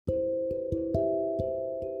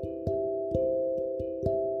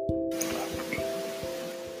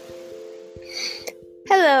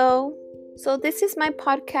So this is my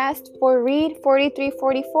podcast for Read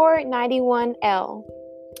 434491L.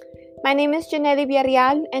 My name is Janelle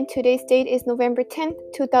Villarreal and today's date is November 10th,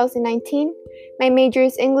 2019. My major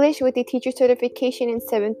is English with a teacher certification in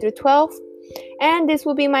 7th through 12th. And this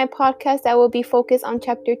will be my podcast that will be focused on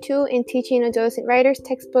Chapter 2 in Teaching Adolescent Writers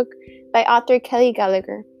textbook by author Kelly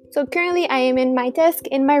Gallagher. So currently I am in my desk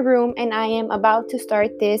in my room and I am about to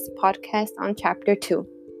start this podcast on Chapter 2.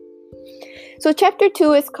 So Chapter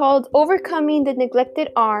 2 is called Overcoming the Neglected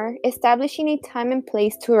R, Establishing a Time and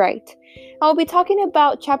Place to Write. I will be talking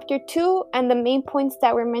about Chapter 2 and the main points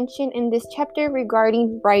that were mentioned in this chapter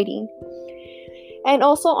regarding writing. And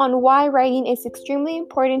also on why writing is extremely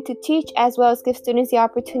important to teach as well as give students the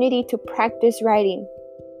opportunity to practice writing.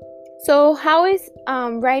 So how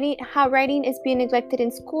writing is being neglected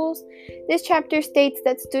in schools? This chapter states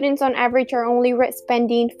that students on average are only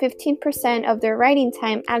spending 15% of their writing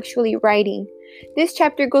time actually writing. This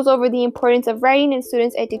chapter goes over the importance of writing in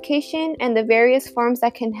students' education and the various forms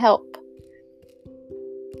that can help.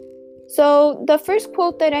 So the first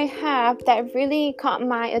quote that I have that really caught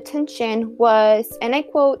my attention was, and I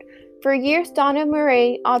quote, "For years, Donald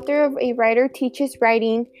Murray, author of A Writer Teaches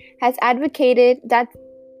Writing, has advocated that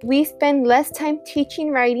we spend less time teaching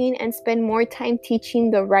writing and spend more time teaching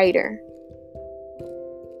the writer."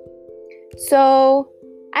 So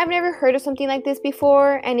I've never heard of something like this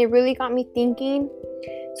before, and it really got me thinking.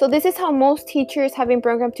 So this is how most teachers have been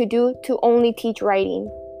programmed to do, to only teach writing.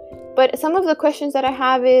 But some of the questions that I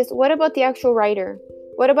have is, what about the actual writer?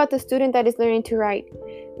 What about the student that is learning to write?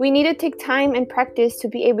 We need to take time and practice to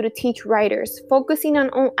be able to teach writers, focusing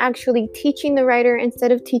on actually teaching the writer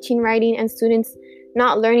instead of teaching writing and students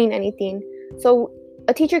not learning anything. So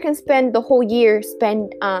a teacher can spend the whole year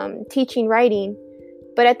teaching writing,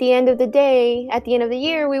 but at the end of the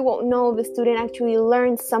year, we won't know if the student actually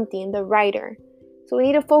learned something, the writer. So we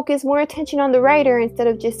need to focus more attention on the writer instead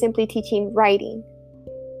of just simply teaching writing.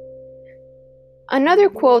 Another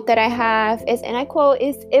quote that I have is, and I quote,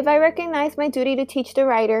 is, "If I recognize my duty to teach the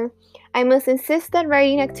writer, I must insist that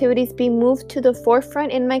writing activities be moved to the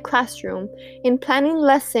forefront in my classroom. In planning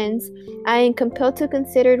lessons, I am compelled to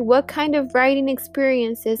consider what kind of writing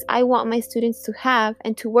experiences I want my students to have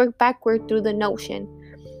and to work backward through the notion.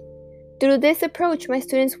 Through this approach, my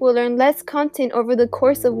students will learn less content over the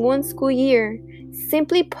course of one school year.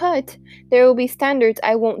 Simply put, there will be standards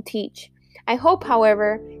I won't teach. I hope,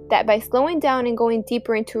 however, that by slowing down and going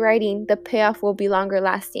deeper into writing, the payoff will be longer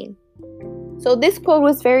lasting." So this quote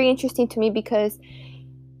was very interesting to me because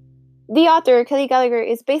the author, Kelly Gallagher,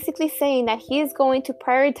 is basically saying that he is going to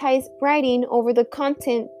prioritize writing over the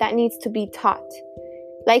content that needs to be taught.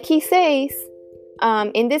 Like he says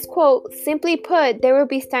in this quote, simply put, there will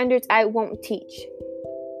be standards I won't teach.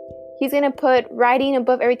 He's going to put writing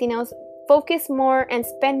above everything else, focus more and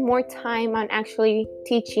spend more time on actually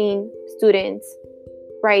teaching students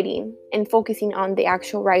writing and focusing on the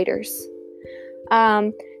actual writers.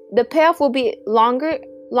 The payoff will be longer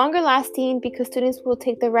lasting because students will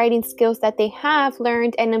take the writing skills that they have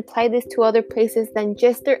learned and apply this to other places than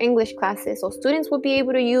just their English classes. So students will be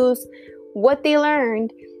able to use what they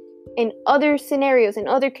learned in other scenarios, in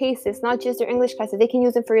other cases, not just their English classes. They can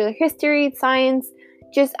use it for their history, science,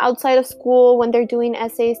 just outside of school when they're doing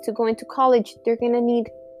essays to go into college. They're going to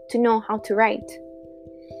need to know how to write.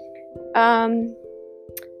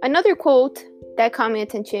 Another quote that caught my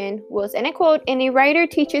attention was, and I quote, "In A Writer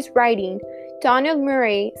Teaches Writing, Donald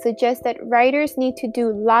Murray suggests that writers need to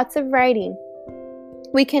do lots of writing.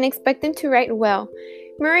 We can expect them to write well.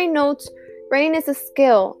 Murray notes, writing is a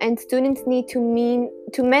skill and students need to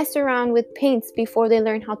mess around with paints before they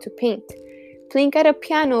learn how to paint. Plink at a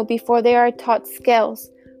piano before they are taught scales.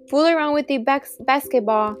 Fool around with the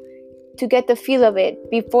basketball to get the feel of it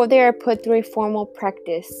before they are put through a formal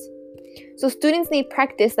practice." So students need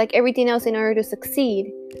practice like everything else in order to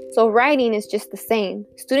succeed. So writing is just the same.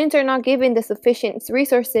 Students are not given the sufficient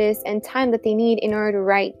resources and time that they need in order to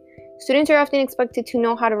write. Students are often expected to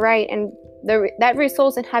know how to write, and that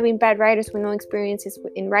results in having bad writers with no experiences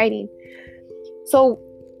in writing. So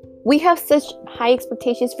we have such high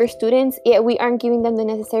expectations for students, yet we aren't giving them the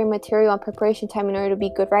necessary material and preparation time in order to be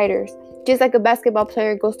good writers. Just like a basketball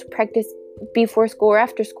player goes to practice before school or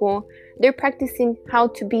after school, they're practicing how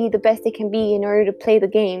to be the best they can be in order to play the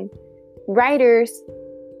game. Writers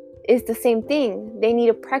is the same thing. They need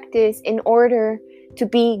to practice in order to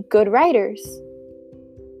be good writers.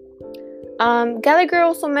 Gallagher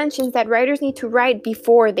also mentions that writers need to write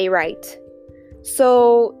before they write.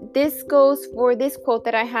 So this goes for this quote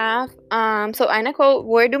that I have. So and I quote,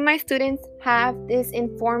 "Where do my students have this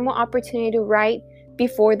informal opportunity to write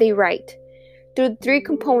before they write? Through 3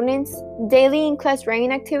 components: daily in-class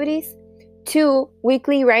writing activities, 2.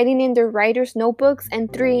 Weekly writing in their writer's notebooks.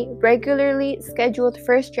 And 3. Regularly scheduled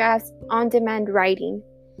first drafts on-demand writing.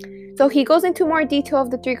 So he goes into more detail of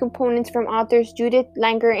the 3 components from authors Judith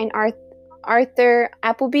Langer and Arthur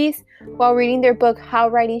Applebee's while reading their book, How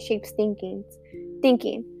Writing Shapes Thinking.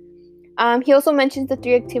 He also mentions the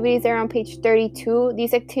 3 activities there on page 32.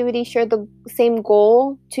 These activities share the same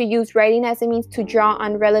goal, to use writing as a means to draw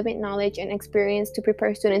on relevant knowledge and experience to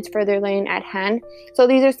prepare students for their learning at hand. So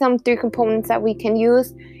these are some 3 components that we can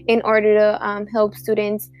use in order to help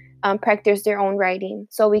students practice their own writing.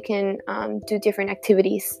 So we can do different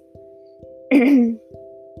activities.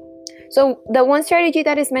 So the one strategy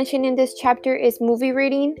that is mentioned in this chapter is movie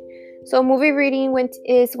reading. So movie reading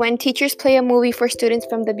is when teachers play a movie for students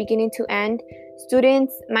from the beginning to end.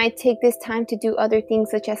 Students might take this time to do other things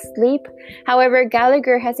such as sleep. However,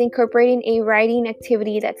 Gallagher has incorporated a writing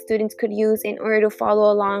activity that students could use in order to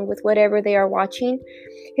follow along with whatever they are watching.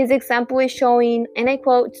 His example is showing, and I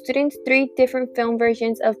quote, students 3 different film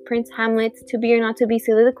versions of Prince Hamlet's To Be or Not to Be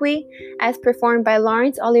soliloquy as performed by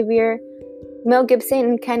Laurence Olivier, Mel Gibson,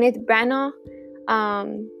 and Kenneth Branagh.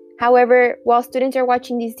 However, while students are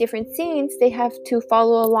watching these different scenes, they have to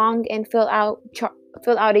follow along and fill out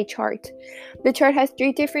a chart. The chart has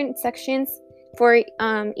 3 different sections for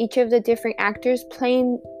each of the different actors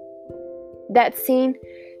playing that scene.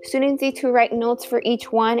 Students need to write notes for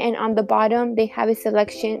each one, and on the bottom they have a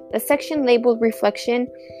section labeled reflection.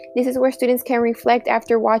 This is where students can reflect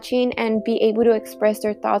after watching and be able to express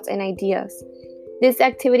their thoughts and ideas. This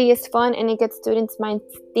activity is fun and it gets students' minds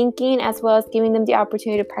thinking, as well as giving them the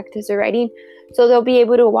opportunity to practice their writing. So they'll be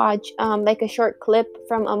able to watch like a short clip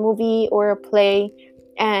from a movie or a play,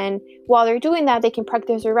 and while they're doing that, they can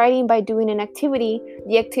practice their writing by doing an activity.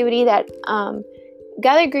 The activity that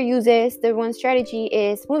Gallagher uses, the one strategy,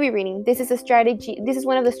 is movie reading. This is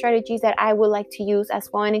one of the strategies that I would like to use as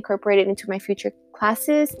well and incorporate it into my future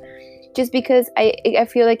classes, just because I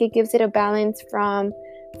feel like it gives it a balance from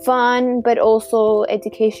fun but also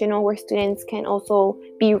educational, where students can also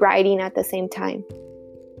be writing at the same time.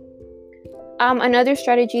 Another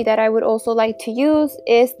strategy that I would also like to use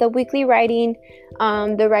is the weekly writing,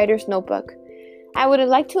 the writer's notebook. I would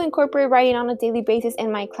like to incorporate writing on a daily basis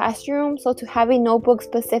in my classroom, so to have a notebook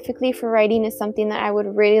specifically for writing is something that I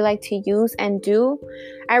would really like to use and do.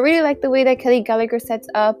 I really like the way that Kelly Gallagher sets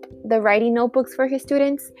up the writing notebooks for his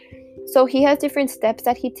students. So he has different steps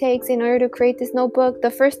that he takes in order to create this notebook.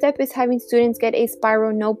 The first step is having students get a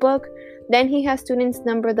spiral notebook. Then he has students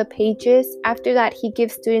number the pages. After that, he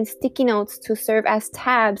gives students sticky notes to serve as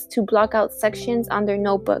tabs to block out sections on their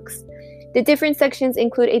notebooks. The different sections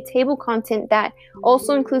include a table content that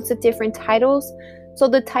also includes the different titles. So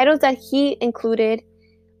the titles that he included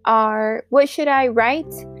are What Should I Write?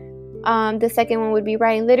 The second one would be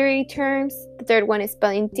Writing Literary Terms. The third one is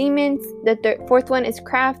Spelling Demons. The fourth one is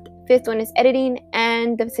Craft. Fifth one is Editing,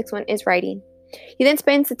 and the sixth one is Writing. He then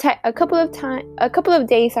spends a couple of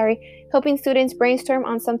days, helping students brainstorm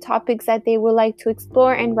on some topics that they would like to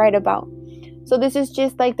explore and write about. So this is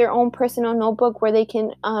just like their own personal notebook where they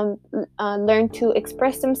can learn to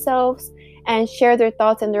express themselves and share their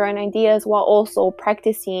thoughts and their own ideas, while also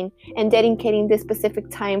practicing and dedicating this specific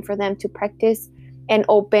time for them to practice and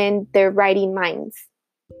open their writing minds.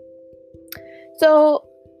 So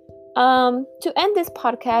to end this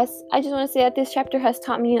podcast, I just want to say that this chapter has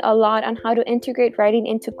taught me a lot on how to integrate writing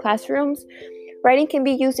into classrooms. Writing can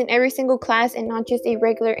be used in every single class and not just a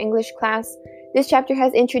regular English class. This chapter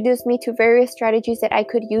has introduced me to various strategies that I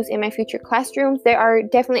could use in my future classrooms. There are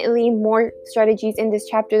definitely more strategies in this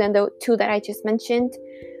chapter than the 2 that I just mentioned.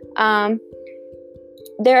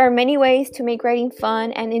 There are many ways to make writing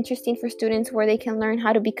fun and interesting for students where they can learn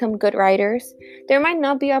how to become good writers. There might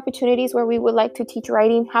not be opportunities where we would like to teach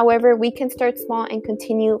writing. However, we can start small and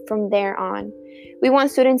continue from there on. We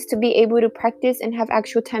want students to be able to practice and have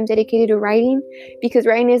actual time dedicated to writing, because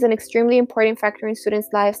writing is an extremely important factor in students'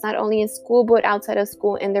 lives, not only in school, but outside of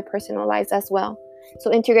school in their personal lives as well.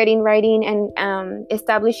 So integrating writing and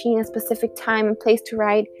establishing a specific time and place to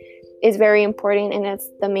write is very important, and that's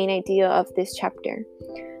the main idea of this chapter.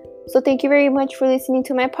 So thank you very much for listening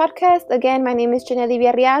to my podcast. Again, my name is Janely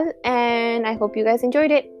Villarreal, and I hope you guys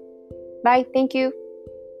enjoyed it. Bye. Thank you.